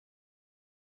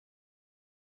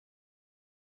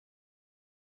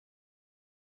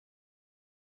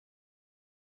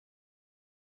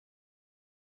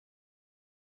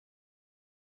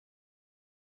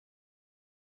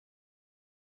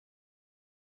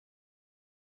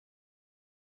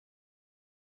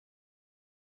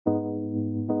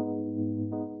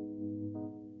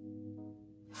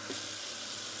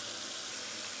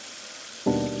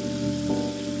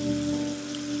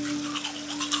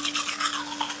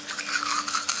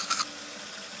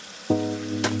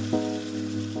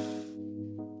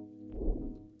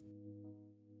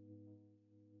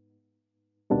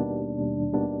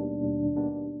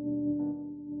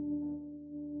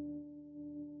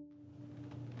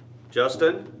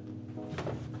Justin?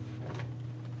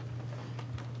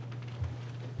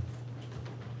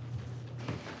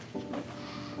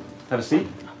 Have a seat.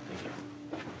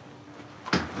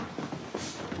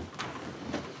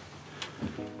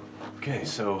 Okay,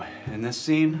 so in this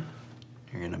scene,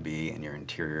 you're gonna be in your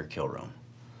interior kill room.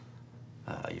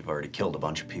 You've already killed a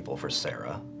bunch of people for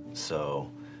Sarah,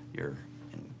 so you're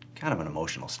in kind of an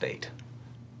emotional state.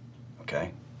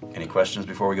 Okay? Any questions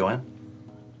before we go in?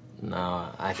 No,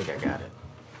 I think I got it.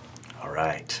 All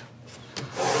right.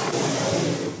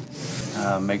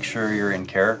 Make sure you're in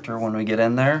character when we get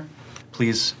in there.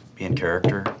 Please be in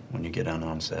character when you get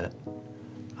on set.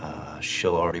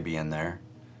 She'll already be in there.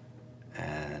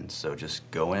 And so just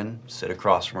go in, sit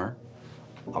across from her.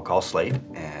 I'll call Slate,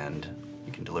 and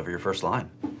you can deliver your first line.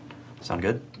 Sound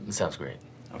good? It sounds great.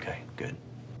 Okay, good.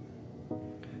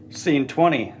 Scene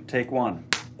 20, take 1.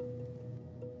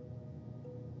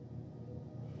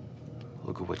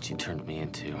 Look at what you turned me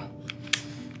into.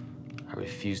 I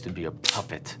refuse to be a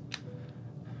puppet.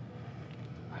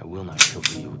 I will not kill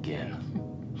for you again.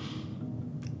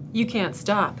 You can't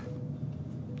stop.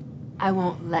 I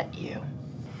won't let you.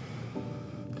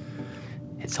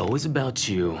 It's always about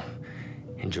you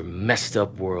and your messed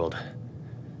up world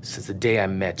since the day I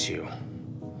met you.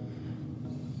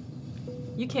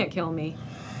 You can't kill me.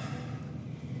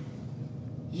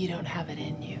 You don't have it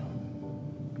in you.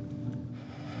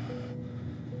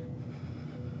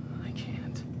 I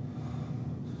can't.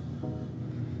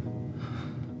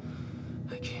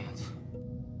 I can't.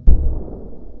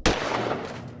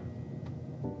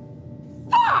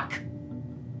 Fuck!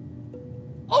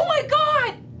 Oh my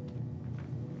God!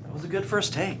 That was a good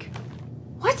first take.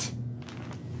 What?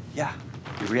 Yeah,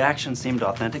 your reaction seemed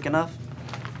authentic enough,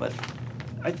 but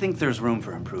I think there's room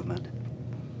for improvement.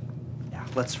 Yeah,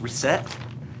 let's reset.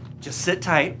 Just sit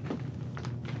tight,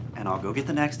 and I'll go get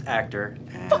the next actor,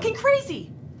 and... Fucking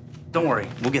crazy! Don't worry,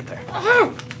 we'll get there.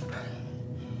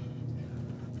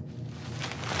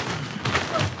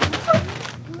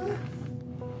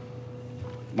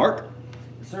 Mark?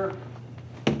 Yes, sir.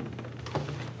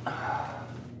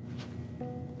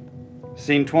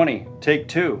 Scene 20, take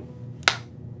 2.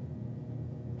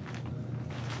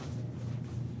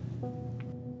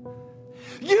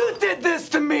 You did this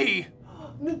to me!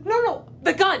 No,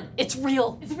 the gun, it's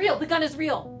real. It's real, the gun is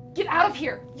real. Get out of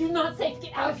here. You're not safe,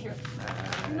 get out of here.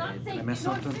 You're not safe. Did I miss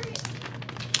No, I'm something? serious.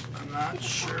 I'm not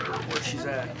sure where she's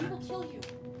at. He will kill you.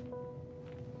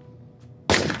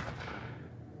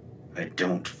 I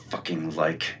don't fucking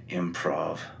like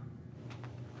improv.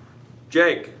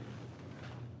 Jake.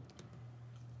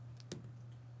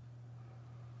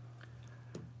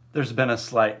 There's been a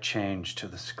slight change to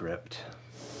the script.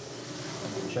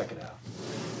 Check it out.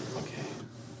 Okay.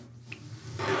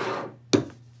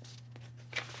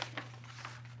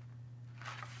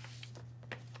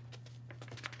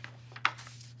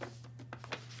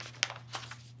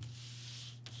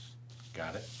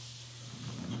 Got it.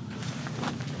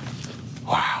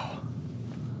 Wow.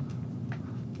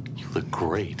 You look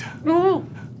great. No.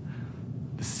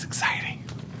 This is exciting.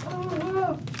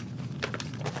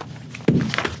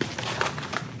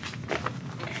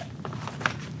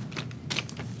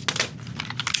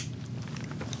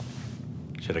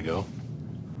 Should I go?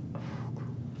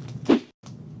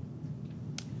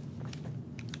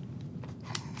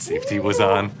 Safety was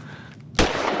on.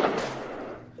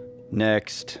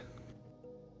 Next.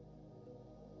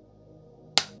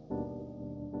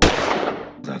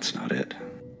 That's not it.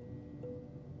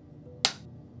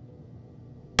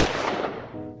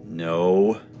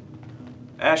 No.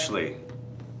 Ashley.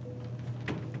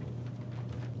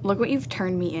 Look what you've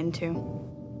turned me into.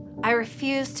 I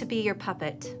refuse to be your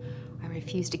puppet. I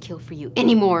refuse to kill for you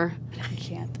anymore. I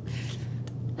can't.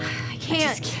 I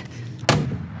can't.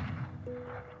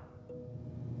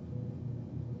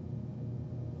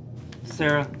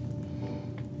 Sarah,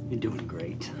 you're doing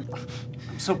great.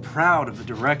 I'm so proud of the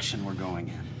direction we're going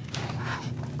in.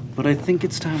 But I think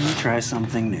it's time we try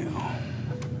something new.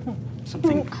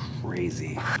 Something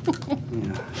crazy.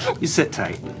 Yeah. You sit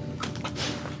tight.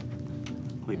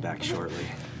 We'll be back shortly.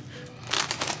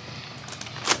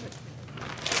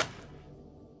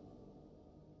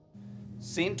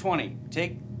 Scene 20,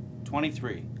 take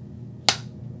 23.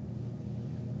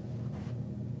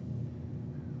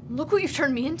 Look what you've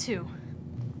turned me into.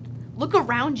 Look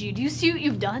around you. Do you see what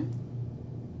you've done?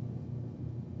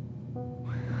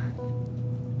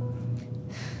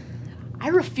 I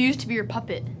refuse to be your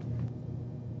puppet.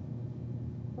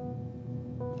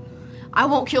 I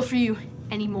won't kill for you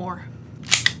anymore.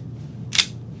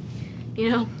 You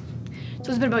know, it's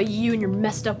always been about you and your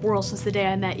messed up world since the day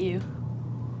I met you.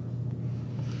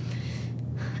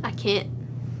 I can't.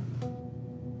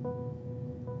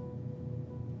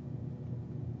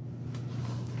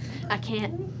 I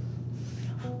can't.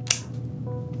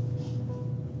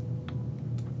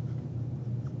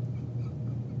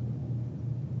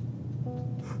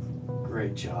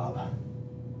 Great job.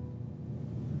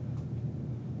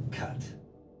 Cut.